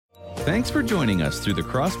Thanks for joining us through the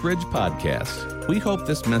Crossbridge Podcast. We hope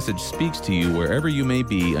this message speaks to you wherever you may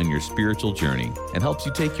be on your spiritual journey and helps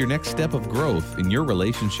you take your next step of growth in your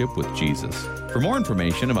relationship with Jesus. For more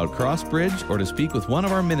information about Crossbridge or to speak with one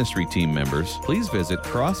of our ministry team members, please visit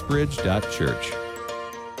crossbridge.church.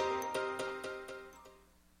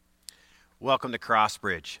 Welcome to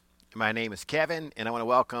Crossbridge. My name is Kevin, and I want to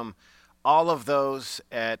welcome all of those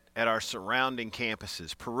at our surrounding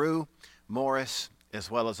campuses, Peru, Morris, as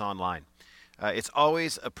well as online. It's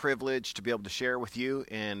always a privilege to be able to share with you,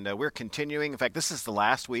 and we're continuing. In fact, this is the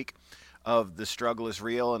last week of The Struggle is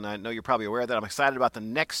Real, and I know you're probably aware of that. I'm excited about the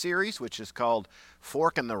next series, which is called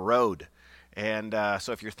Fork in the Road. And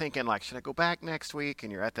so if you're thinking, like, should I go back next week,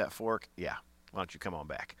 and you're at that fork, yeah, why don't you come on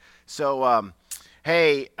back? So,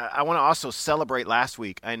 hey, I want to also celebrate last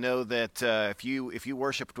week. I know that if you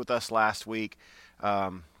worshiped with us last week,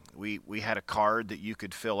 we had a card that you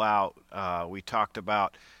could fill out. We talked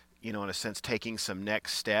about, in a sense, taking some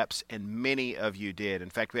next steps, and many of you did.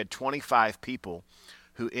 In fact, we had 25 people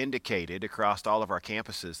who indicated across all of our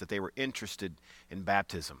campuses that they were interested in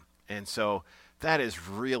baptism. And so that is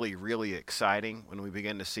really, really exciting when we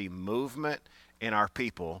begin to see movement in our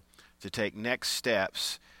people to take next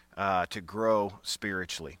steps to grow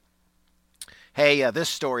spiritually. Hey, this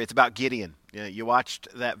story, it's about Gideon. You watched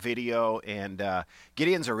that video, and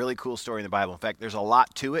Gideon's a really cool story in the Bible. In fact, there's a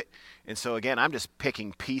lot to it. And so, again, I'm just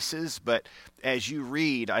picking pieces. But as you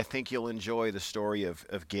read, I think you'll enjoy the story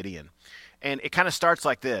of Gideon. And it kind of starts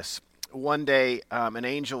like this. One day, an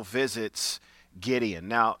angel visits Gideon.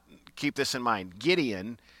 Now, keep this in mind.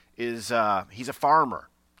 Gideon is he's a farmer.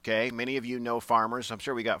 Okay, many of you know farmers. I'm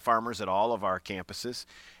sure we got farmers at all of our campuses.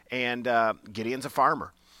 And Gideon's a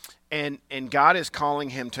farmer. And God is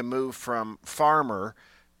calling him to move from farmer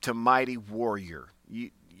to mighty warrior.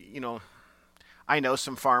 You know, I know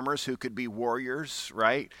some farmers who could be warriors,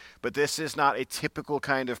 right? But this is not a typical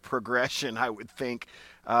kind of progression, I would think,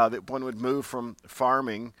 that one would move from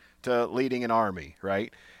farming to leading an army,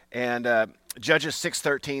 right? And Judges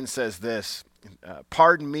 6:13 says this,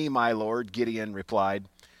 "Pardon me, my Lord," Gideon replied,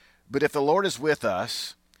 "but if the Lord is with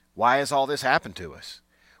us, why has all this happened to us?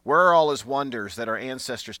 Where are all his wonders that our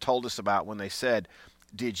ancestors told us about when they said,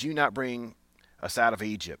 'Did you not bring us out of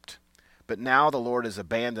Egypt?' But now the Lord has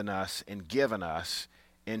abandoned us and given us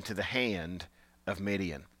into the hand of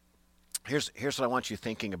Midian." Here's what I want you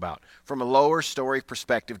thinking about. From a lower story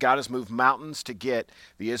perspective, God has moved mountains to get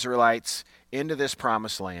the Israelites into this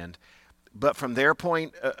promised land. But from their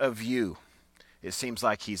point of view, it seems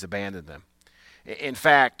like he's abandoned them. In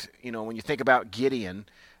fact, when you think about Gideon,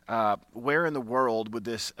 where in the world would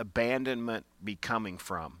this abandonment be coming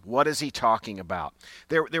from? What is he talking about?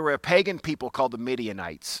 There were a pagan people called the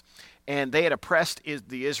Midianites, and they had oppressed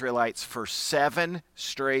the Israelites for 7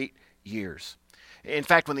 straight years. In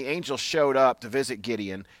fact, when the angel showed up to visit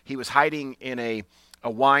Gideon, he was hiding in a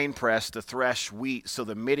wine press to thresh wheat so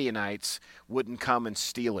the Midianites wouldn't come and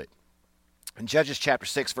steal it. In Judges chapter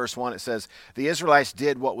 6, verse 1, it says, "The Israelites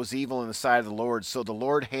did what was evil in the sight of the Lord, so the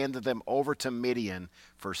Lord handed them over to Midian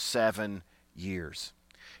for 7 years."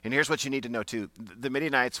 And here's what you need to know, too. The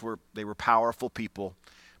Midianites were powerful people,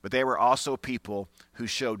 but they were also people who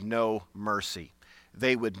showed no mercy.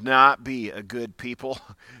 They would not be a good people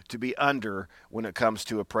to be under when it comes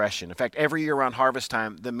to oppression. In fact, every year around harvest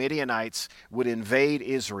time, the Midianites would invade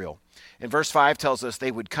Israel. And verse 5 tells us they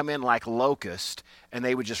would come in like locusts, and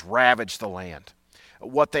they would just ravage the land.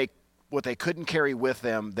 What they couldn't carry with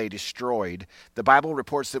them, they destroyed. The Bible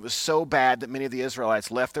reports that it was so bad that many of the Israelites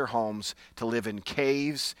left their homes to live in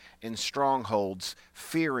caves and strongholds,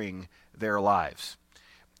 fearing their lives.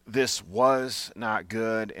 This was not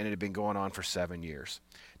good, and it had been going on for 7 years.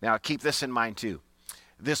 Now, keep this in mind, too.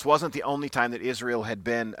 This wasn't the only time that Israel had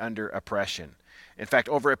been under oppression. In fact,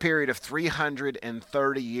 over a period of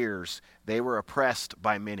 330 years, they were oppressed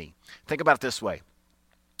by many. Think about it this way.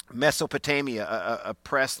 Mesopotamia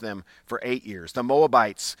oppressed them for 8 years. The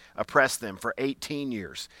Moabites oppressed them for 18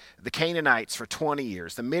 years. The Canaanites for 20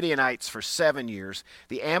 years. The Midianites for 7 years.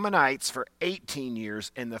 The Ammonites for 18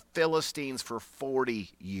 years. And the Philistines for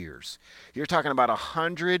 40 years. You're talking about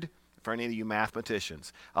 100, for any of you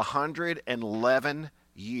mathematicians, 111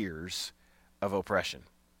 years of oppression.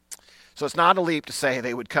 So it's not a leap to say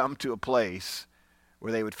they would come to a place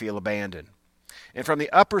where they would feel abandoned. And from the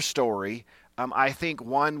upper story, I think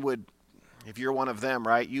one would, if you're one of them,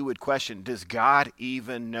 right, you would question, does God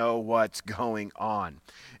even know what's going on?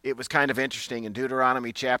 It was kind of interesting in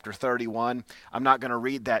Deuteronomy chapter 31. I'm not going to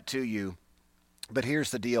read that to you, but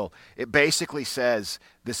here's the deal. It basically says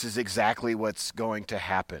this is exactly what's going to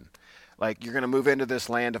happen. Like, you're going to move into this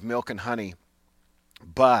land of milk and honey,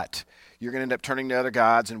 but you're going to end up turning to other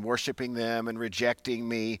gods and worshiping them and rejecting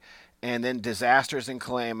me, and then disasters and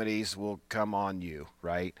calamities will come on you,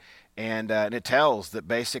 right? And it tells that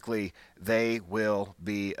basically they will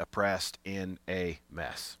be oppressed in a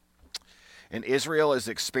mess. And Israel is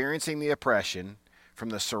experiencing the oppression from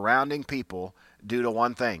the surrounding people due to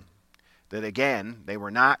one thing, that again, they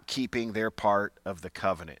were not keeping their part of the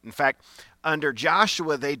covenant. In fact, under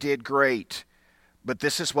Joshua, they did great, but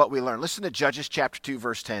this is what we learn. Listen to Judges chapter 2,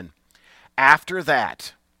 verse 10. After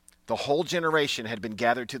that, the whole generation had been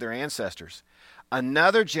gathered to their ancestors.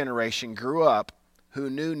 Another generation grew up who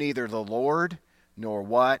knew neither the Lord nor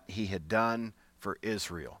what he had done for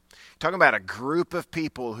Israel. Talking about a group of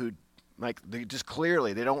people who, they just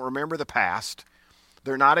clearly, they don't remember the past.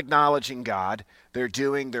 They're not acknowledging God. They're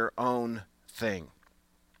doing their own thing.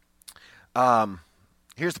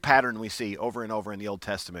 Here's the pattern we see over and over in the Old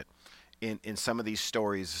Testament in some of these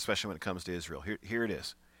stories, especially when it comes to Israel. Here it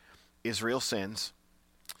is. Israel sins.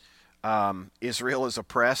 Israel is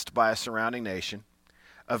oppressed by a surrounding nation.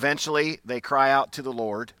 Eventually, they cry out to the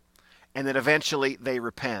Lord, and then eventually they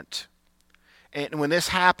repent. And when this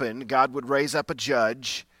happened, God would raise up a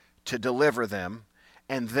judge to deliver them,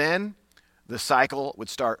 and then the cycle would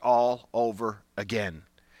start all over again.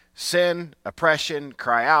 Sin, oppression,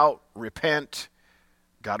 cry out, repent.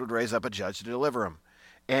 God would raise up a judge to deliver them.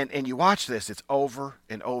 And you watch this, it's over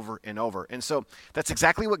and over and over. And so that's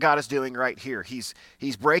exactly what God is doing right here. He's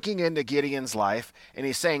breaking into Gideon's life, and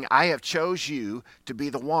he's saying, I have chose you to be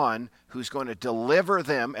the one who's going to deliver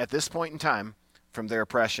them at this point in time from their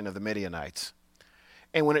oppression of the Midianites.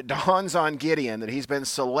 And when it dawns on Gideon that he's been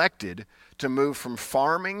selected to move from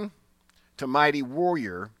farming to mighty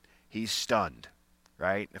warrior, he's stunned,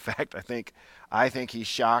 right? In fact, I think he's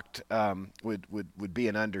shocked would be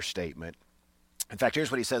an understatement. In fact,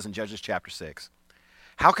 here's what he says in Judges chapter 6.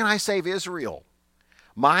 How can I save Israel?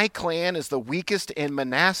 My clan is the weakest in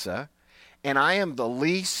Manasseh, and I am the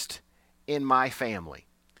least in my family.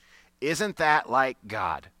 Isn't that like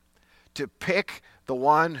God? To pick the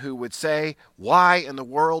one who would say, why in the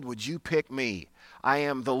world would you pick me? I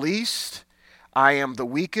am the least. I am the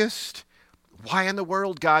weakest. Why in the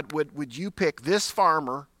world, God, would you pick this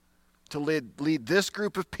farmer to lead this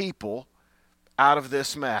group of people out of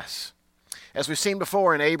this mess? As we've seen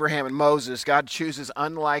before in Abraham and Moses, God chooses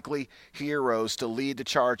unlikely heroes to lead the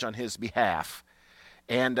charge on his behalf.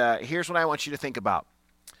 And here's what I want you to think about.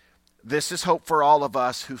 This is hope for all of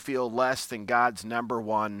us who feel less than God's number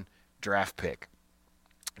one draft pick.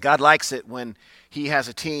 God likes it when he has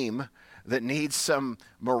a team that needs some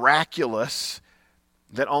miraculous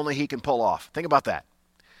that only he can pull off. Think about that.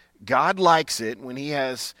 God likes it when he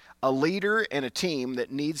has a leader and a team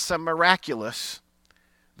that needs some miraculous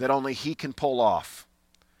that only he can pull off.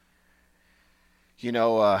 You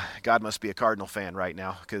know, God must be a Cardinal fan right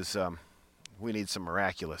now because we need some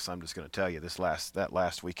miraculous. I'm just going to tell you, that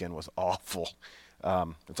last weekend was awful.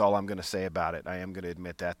 That's all I'm going to say about it. I am going to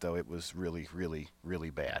admit that, though. It was really, really, really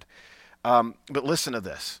bad. But listen to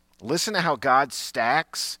this. Listen to how God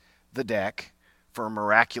stacks the deck for a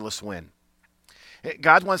miraculous win.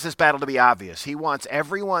 God wants this battle to be obvious. He wants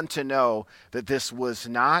everyone to know that this was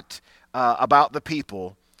not about the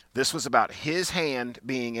people. This was about his hand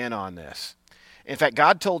being in on this. In fact,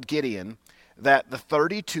 God told Gideon that the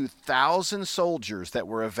 32,000 soldiers that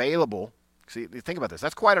were available, see, think about this,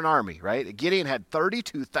 that's quite an army, right? Gideon had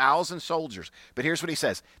 32,000 soldiers, but here's what he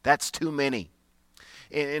says, that's too many.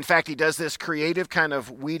 In fact, he does this creative kind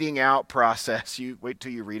of weeding out process. You wait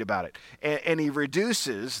till you read about it. And he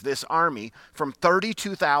reduces this army from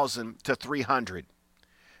 32,000 to 300.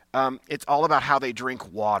 It's all about how they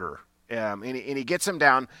drink water. And he gets them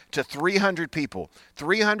down to 300 people,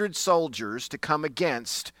 300 soldiers to come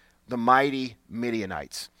against the mighty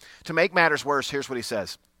Midianites. To make matters worse, here's what he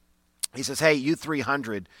says. He says, hey, you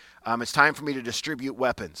 300, it's time for me to distribute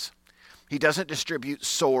weapons. He doesn't distribute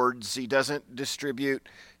swords. He doesn't distribute,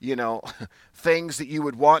 things that you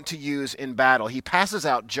would want to use in battle. He passes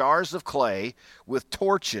out jars of clay with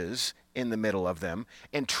torches in the middle of them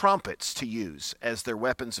and trumpets to use as their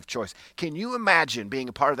weapons of choice. Can you imagine being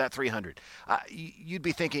a part of that 300? You'd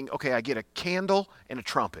be thinking, okay, I get a candle and a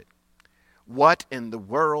trumpet. What in the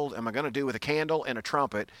world am I going to do with a candle and a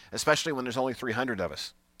trumpet, especially when there's only 300 of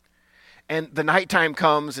us? And the nighttime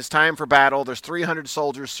comes, it's time for battle. There's 300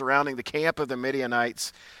 soldiers surrounding the camp of the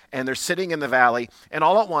Midianites, and they're sitting in the valley. And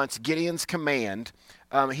all at once, Gideon's command,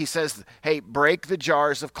 he says, hey, break the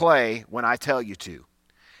jars of clay when I tell you to.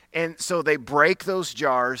 And so they break those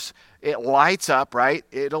jars. It lights up, right?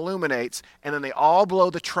 It illuminates. And then they all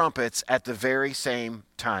blow the trumpets at the very same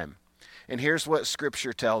time. And here's what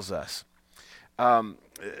Scripture tells us.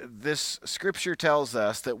 This scripture tells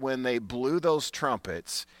us that when they blew those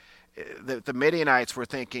trumpets, the Midianites were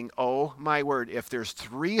thinking, oh my word, if there's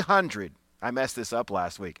 300, I messed this up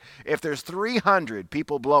last week, if there's 300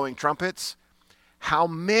 people blowing trumpets, how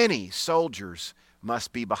many soldiers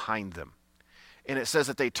must be behind them? And it says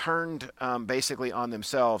that they turned basically on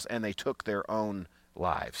themselves and they took their own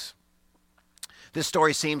lives. This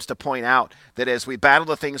story seems to point out that as we battle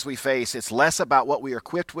the things we face, it's less about what we are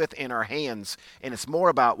equipped with in our hands, and it's more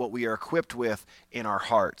about what we are equipped with in our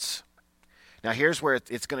hearts. Now, here's where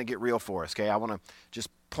it's going to get real for us, okay? I want to just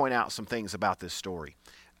point out some things about this story.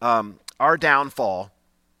 Our downfall,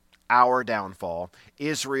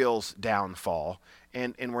 Israel's downfall,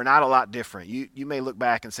 and we're not a lot different. You may look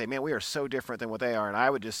back and say, man, we are so different than what they are, and I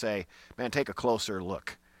would just say, man, take a closer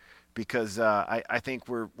look, because I think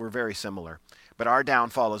we're very similar. But our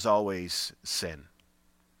downfall is always sin.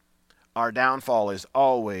 Our downfall is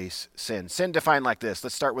always sin. Sin defined like this.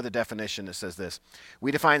 Let's start with a definition that says this.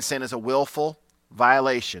 We define sin as a willful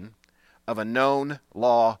violation of a known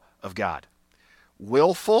law of God.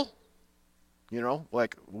 Willful,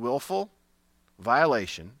 like willful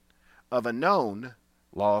violation of a known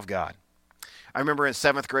law of God. I remember in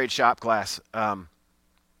 7th grade shop class, it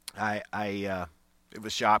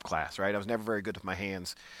was shop class, right? I was never very good with my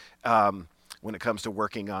hands when it comes to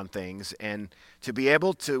working on things, and to be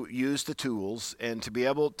able to use the tools and to be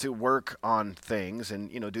able to work on things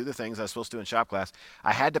and do the things I was supposed to do in shop class,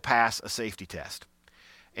 I had to pass a safety test.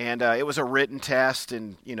 And it was a written test,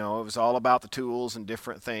 and it was all about the tools and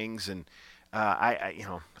different things. And I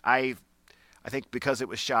think because it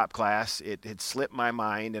was shop class, it had slipped my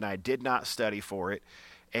mind, and I did not study for it.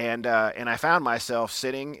 And I found myself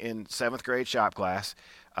sitting in 7th grade shop class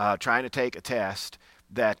trying to take a test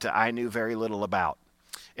that I knew very little about.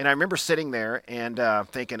 And I remember sitting there and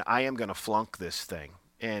thinking, I am going to flunk this thing.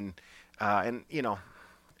 And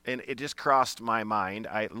it just crossed my mind.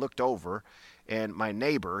 I looked over, and my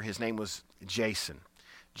neighbor, his name was Jason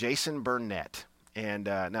Burnett. And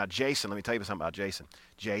now Jason, let me tell you something about Jason.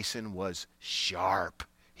 Jason was sharp.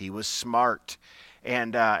 He was smart.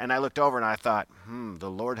 And I looked over and I thought,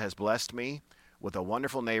 the Lord has blessed me with a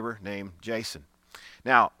wonderful neighbor named Jason.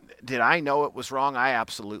 Now, did I know it was wrong? I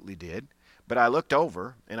absolutely did. But I looked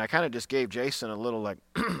over and I kind of just gave Jason a little and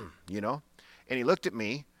he looked at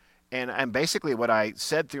me, and basically what I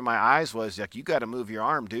said through my eyes was, like, you got to move your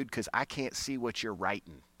arm, dude, because I can't see what you're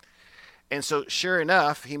writing. And so sure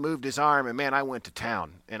enough, he moved his arm, and man, I went to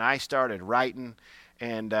town and I started writing.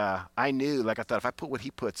 And I knew, I thought, if I put what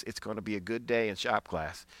he puts, it's going to be a good day in shop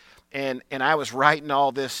class. And I was writing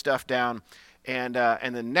all this stuff down. And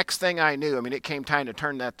the next thing I knew, it came time to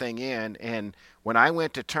turn that thing in. And when I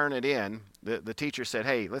went to turn it in, the teacher said,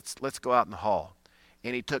 hey, let's go out in the hall.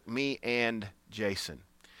 And he took me and Jason.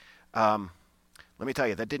 Let me tell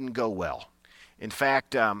you, that didn't go well. In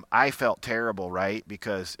fact, I felt terrible, right?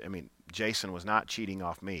 Because, Jason was not cheating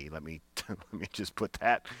off me. Let me just put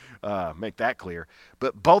that, make that clear.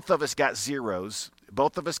 But both of us got zeros.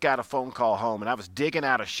 Both of us got a phone call home, and I was digging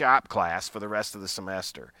out of shop class for the rest of the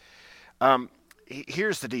semester.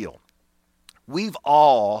 Here's the deal. We've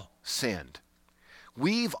all sinned.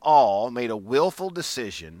 We've all made a willful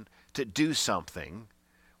decision to do something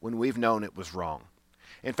when we've known it was wrong.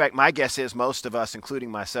 In fact, my guess is most of us,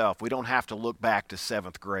 including myself, we don't have to look back to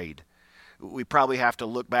 7th grade. We probably have to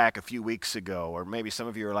look back a few weeks ago, or maybe some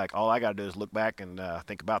of you are like, all I got to do is look back and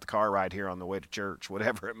think about the car ride here on the way to church,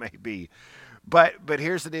 whatever it may be. But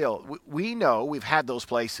here's the deal. We know we've had those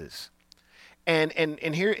places. And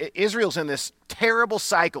here, Israel's in this terrible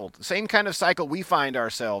cycle, the same kind of cycle we find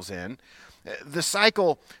ourselves in, the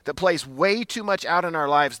cycle that plays way too much out in our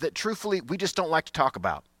lives that truthfully we just don't like to talk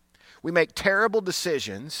about. We make terrible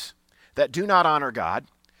decisions that do not honor God.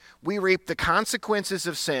 We reap the consequences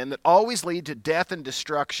of sin that always lead to death and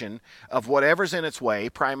destruction of whatever's in its way,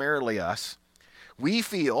 primarily us. We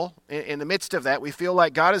feel, in the midst of that, we feel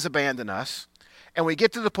like God has abandoned us, and we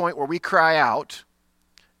get to the point where we cry out,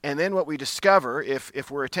 and then what we discover,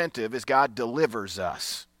 if we're attentive, is God delivers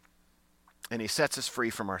us, and he sets us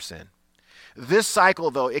free from our sin. This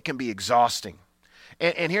cycle, though, it can be exhausting.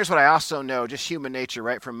 And here's what I also know, just human nature,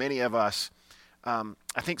 right? For many of us, I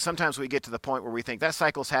think sometimes we get to the point where we think that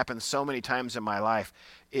cycle's happened so many times in my life,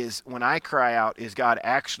 is when I cry out, is God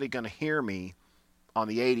actually going to hear me on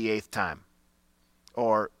the 88th time?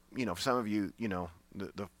 Or, for some of you,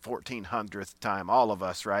 the 1400th time, all of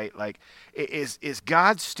us, right? Like, is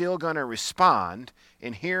God still going to respond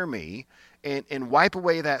and hear me and wipe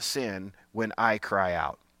away that sin when I cry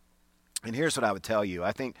out? And here's what I would tell you.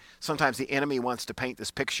 I think sometimes the enemy wants to paint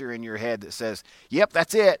this picture in your head that says, yep,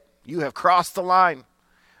 that's it. You have crossed the line.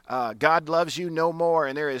 God loves you no more,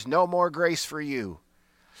 and there is no more grace for you.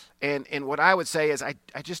 And what I would say is I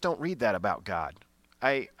just don't read that about God.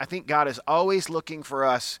 I think God is always looking for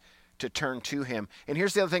us to turn to him. And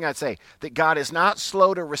here's the other thing I'd say, that God is not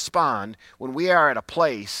slow to respond when we are at a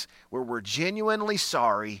place where we're genuinely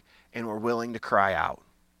sorry and we're willing to cry out.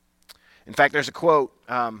 In fact, there's a quote,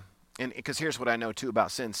 and because here's what I know too about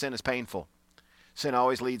sin. Sin is painful. Sin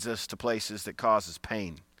always leads us to places that causes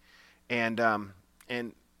pain. And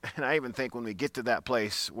I even think when we get to that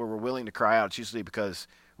place where we're willing to cry out, it's usually because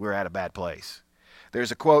we're at a bad place.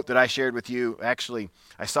 There's a quote that I shared with you. Actually,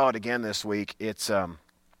 I saw it again this week. It's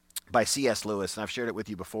by C.S. Lewis, and I've shared it with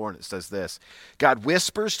you before, and it says this: God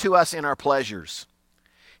whispers to us in our pleasures.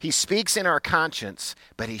 He speaks in our conscience,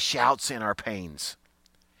 but he shouts in our pains.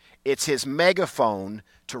 It's his megaphone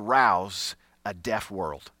to rouse a deaf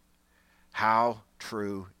world. How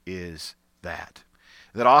true is that?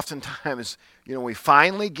 That oftentimes, we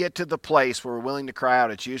finally get to the place where we're willing to cry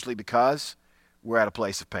out, it's usually because we're at a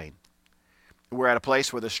place of pain. We're at a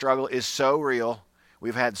place where the struggle is so real,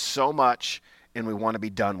 we've had so much, and we want to be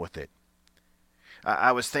done with it.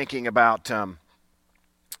 I was thinking about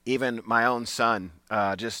even my own son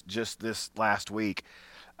just this last week.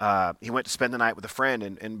 He went to spend the night with a friend,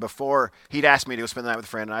 and before, he'd asked me to go spend the night with a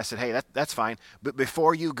friend, and I said, hey, that's fine, but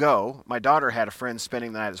before you go, my daughter had a friend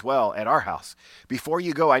spending the night as well at our house. Before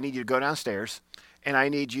you go, I need you to go downstairs, and I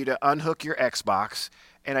need you to unhook your Xbox,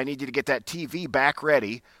 and I need you to get that TV back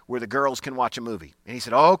ready where the girls can watch a movie. And he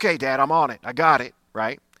said, oh, okay, Dad, I'm on it. I got it,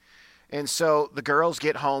 right? And so the girls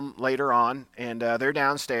get home later on, and they're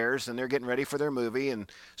downstairs, and they're getting ready for their movie,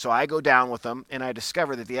 and so I go down with them, and I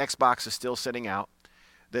discover that the Xbox is still sitting out,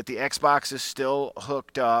 that the Xbox is still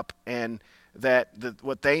hooked up, and that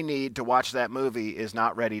what they need to watch that movie is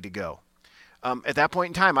not ready to go. At that point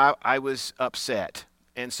in time, I was upset.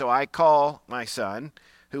 And so I call my son,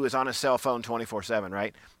 who is on his cell phone 24/7,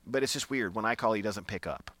 right? But it's just weird. When I call, he doesn't pick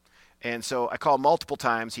up. And so I call multiple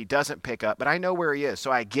times. He doesn't pick up, but I know where he is.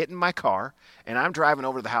 So I get in my car, and I'm driving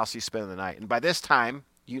over to the house he's spending the night. And by this time,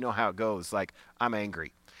 you know how it goes. Like, I'm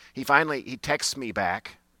angry. He texts me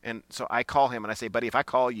back. And so I call him, and I say, buddy, if I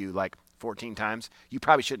call you like 14 times, you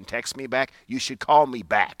probably shouldn't text me back. You should call me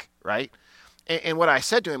back, right? And what I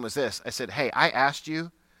said to him was this. I said, hey, I asked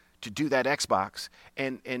you to do that Xbox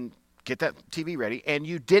and get that TV ready, and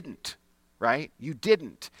you didn't, right? You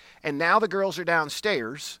didn't. And now the girls are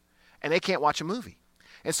downstairs, and they can't watch a movie.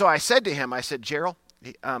 And so I said to him, I said, Gerald,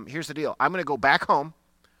 here's the deal. I'm going to go back home,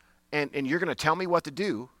 and you're going to tell me what to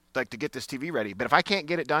do, like to get this TV ready. But if I can't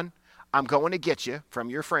get it done, I'm going to get you from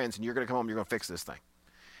your friends, and you're going to come home, you're going to fix this thing.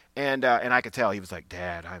 And I could tell he was like,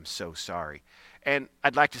 Dad, I'm so sorry. And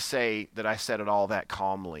I'd like to say that I said it all that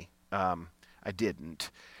calmly. I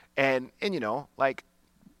didn't. And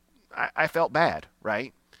I felt bad,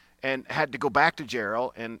 right? And had to go back to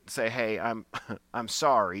Gerald and say, hey, I'm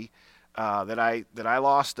sorry that I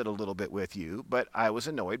lost it a little bit with you, but I was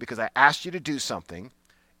annoyed because I asked you to do something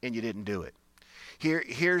and you didn't do it.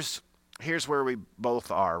 Here's where we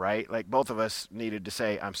both are, right? Like both of us needed to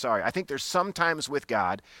say, I'm sorry. I think there's sometimes with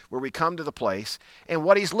God where we come to the place and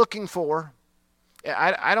what he's looking for,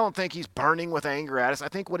 I don't think he's burning with anger at us. I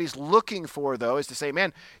think what he's looking for, though, is to say,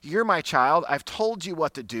 man, you're my child. I've told you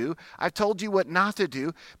what to do. I've told you what not to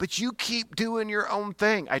do, but you keep doing your own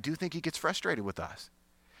thing. I do think he gets frustrated with us.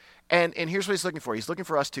 And here's what he's looking for. He's looking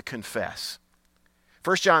for us to confess.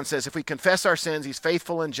 1 John says, if we confess our sins, he's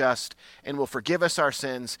faithful and just and will forgive us our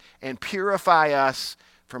sins and purify us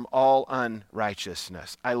from all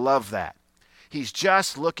unrighteousness. I love that. He's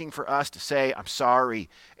just looking for us to say, I'm sorry,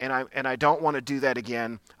 and I don't want to do that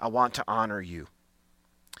again. I want to honor you.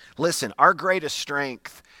 Listen, our greatest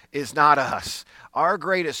strength is not us. Our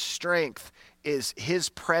greatest strength is his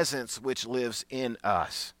presence which lives in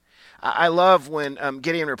us. I love when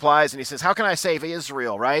Gideon replies and he says, how can I save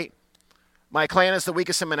Israel, right? My clan is the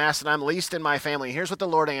weakest in Manasseh, and I'm least in my family. Here's what the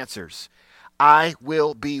Lord answers. I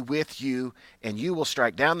will be with you, and you will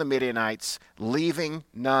strike down the Midianites, leaving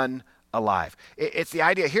none alive. It's the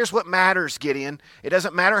idea. Here's what matters, Gideon. It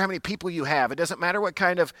doesn't matter how many people you have. It doesn't matter what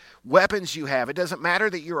kind of weapons you have. It doesn't matter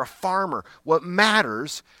that you're a farmer. What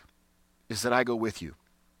matters is that I go with you.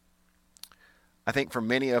 I think for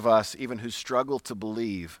many of us, even who struggle to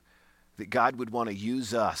believe that God would want to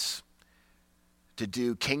use us to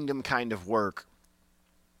do kingdom kind of work,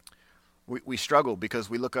 we struggle because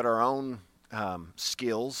we look at our own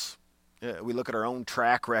skills. We look at our own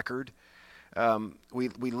track record. We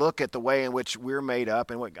look at the way in which we're made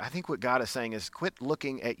up, and I think what God is saying is quit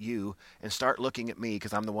looking at you and start looking at me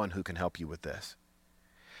because I'm the one who can help you with this.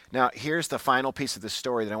 Now, here's the final piece of the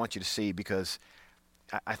story that I want you to see because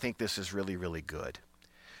I think this is really, really good.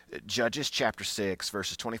 Judges chapter 6,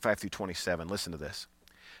 verses 25 through 27. Listen to this.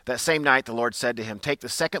 That same night the Lord said to him, take the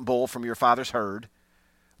second bull from your father's herd,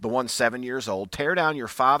 the one 7 years old, tear down your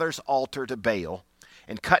father's altar to Baal,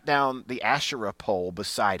 and cut down the Asherah pole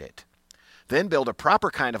beside it. Then build a proper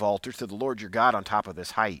kind of altar to the Lord your God on top of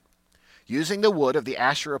this height. Using the wood of the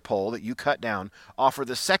Asherah pole that you cut down, offer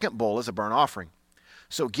the second bull as a burnt offering.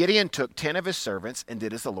 So Gideon took 10 of his servants and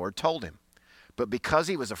did as the Lord told him. But because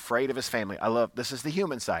he was afraid of his family, this is the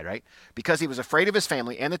human side, right? Because he was afraid of his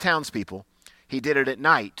family and the townspeople, he did it at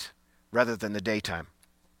night rather than the daytime.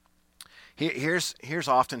 Here's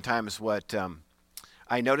oftentimes what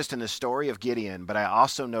I noticed in the story of Gideon, but I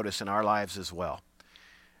also notice in our lives as well.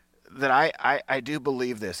 That I do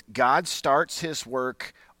believe this. God starts his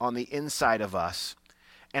work on the inside of us.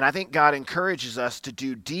 And I think God encourages us to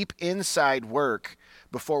do deep inside work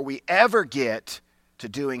before we ever get to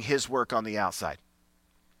doing his work on the outside.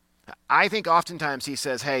 I think oftentimes he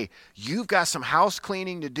says, hey, you've got some house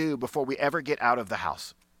cleaning to do before we ever get out of the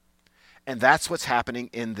house. And that's what's happening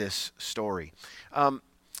in this story.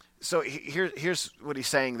 So here's what he's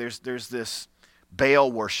saying. There's this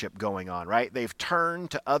Baal worship going on, right? They've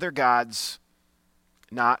turned to other gods,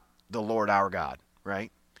 not the Lord our God,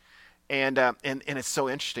 right? And it's so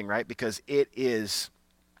interesting, right? Because it is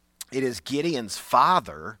Gideon's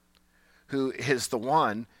father who is the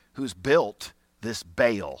one who's built this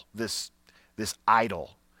Baal, this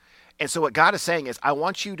idol. And so what God is saying is, I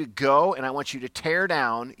want you to go and I want you to tear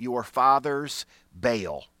down your father's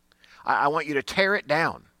Baal. I want you to tear it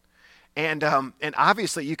down. And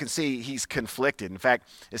obviously you can see he's conflicted. In fact,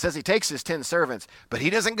 it says he takes his 10 servants, but he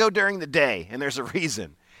doesn't go during the day, and there's a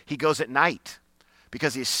reason. He goes at night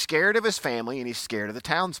because he's scared of his family and he's scared of the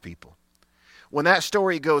townspeople. When that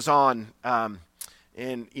story goes on,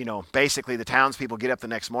 basically the townspeople get up the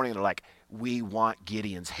next morning and they're like, we want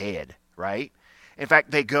Gideon's head, right? In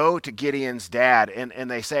fact, they go to Gideon's dad and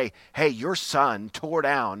they say, hey, your son tore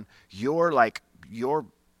down your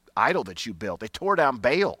idol that you built. They tore down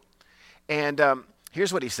Baal. And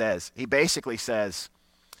here's what he says. He basically says,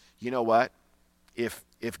 you know what? If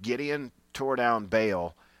Gideon tore down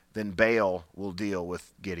Baal, then Baal will deal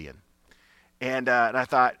with Gideon. And I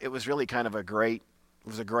thought it was really kind of a great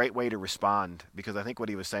way to respond, because I think what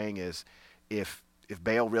he was saying is, if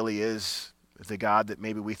Baal really is the God that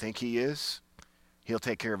maybe we think he is, he'll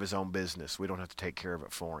take care of his own business. We don't have to take care of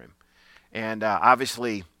it for him. And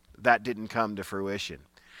obviously that didn't come to fruition.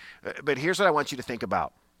 But here's what I want you to think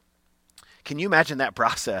about. Can you imagine that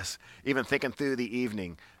process, even thinking through the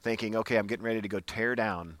evening, thinking, okay, I'm getting ready to go tear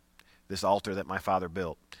down this altar that my father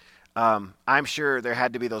built. I'm sure there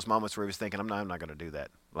had to be those moments where he was thinking, I'm not going to do that.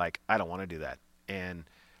 Like, I don't want to do that. And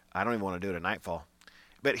I don't even want to do it at nightfall.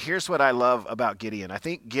 But here's what I love about Gideon. I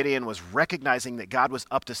think Gideon was recognizing that God was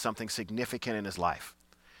up to something significant in his life.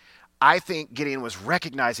 I think Gideon was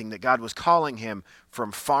recognizing that God was calling him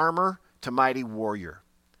from farmer to mighty warrior.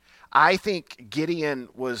 I think Gideon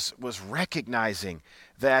was recognizing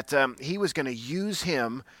that he was going to use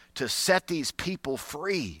him to set these people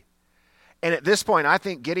free. And at this point, I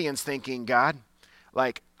think Gideon's thinking, God,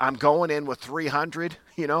 like, I'm going in with 300,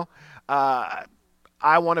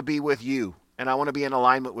 I want to be with you, and I want to be in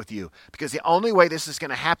alignment with you. Because the only way this is going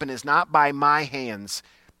to happen is not by my hands,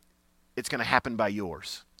 it's going to happen by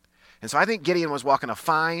yours. And so I think Gideon was walking a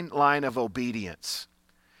fine line of obedience.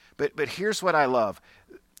 But here's what I love.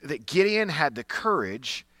 That Gideon had the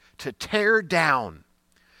courage to tear down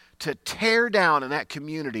in that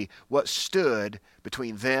community what stood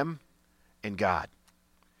between them and God.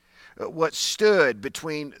 What stood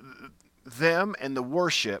between them and the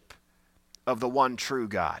worship of the one true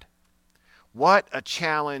God. What a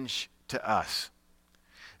challenge to us.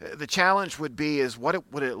 The challenge would be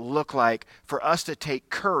would it look like for us to take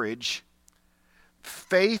courage,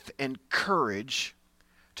 faith and courage,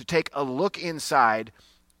 to take a look inside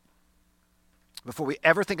before we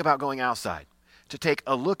ever think about going outside, to take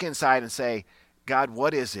a look inside and say, God,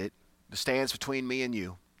 what is it that stands between me and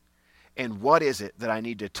you? And what is it that I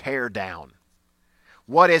need to tear down?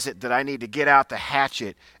 What is it that I need to get out the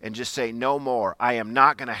hatchet and just say, no more. I am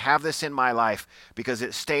not going to have this in my life, because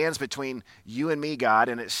it stands between you and me, God,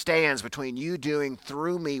 and it stands between you doing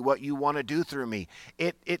through me what you want to do through me.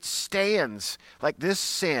 It stands like this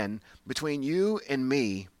sin between you and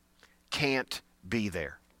me can't be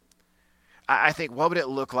there. I think, what would it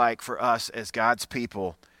look like for us as God's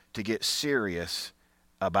people to get serious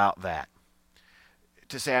about that?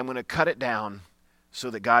 To say, I'm going to cut it down so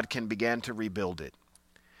that God can begin to rebuild it.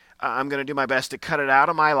 I'm going to do my best to cut it out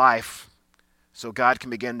of my life so God can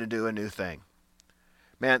begin to do a new thing.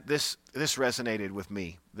 Man, this resonated with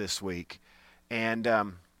me this week. And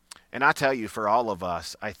And I tell you, for all of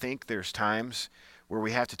us, I think there's times where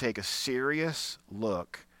we have to take a serious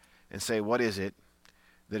look and say, what is it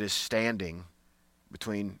that is standing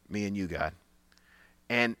between me and you, God?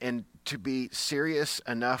 And to be serious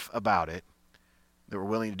enough about it that we're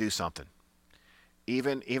willing to do something.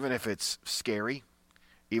 Even if it's scary,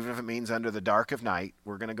 even if it means under the dark of night,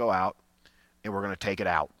 we're going to go out and we're going to take it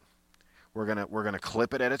out. We're going to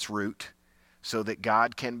clip it at its root so that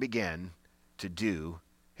God can begin to do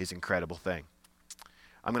his incredible thing.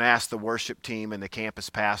 I'm going to ask the worship team and the campus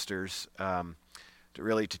pastors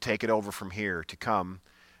to take it over from here, to come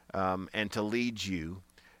and to lead you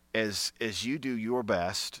as you do your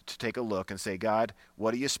best to take a look and say, God,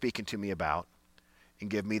 what are you speaking to me about? And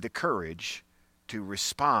give me the courage to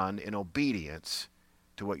respond in obedience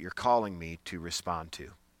to what you're calling me to respond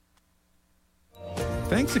to.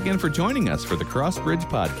 Thanks again for joining us for the Crossbridge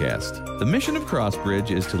Podcast. The mission of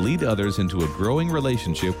Crossbridge is to lead others into a growing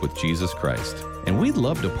relationship with Jesus Christ, and we'd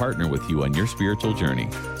love to partner with you on your spiritual journey.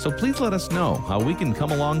 So please let us know how we can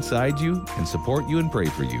come alongside you and support you and pray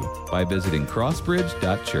for you by visiting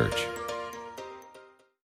crossbridge.church.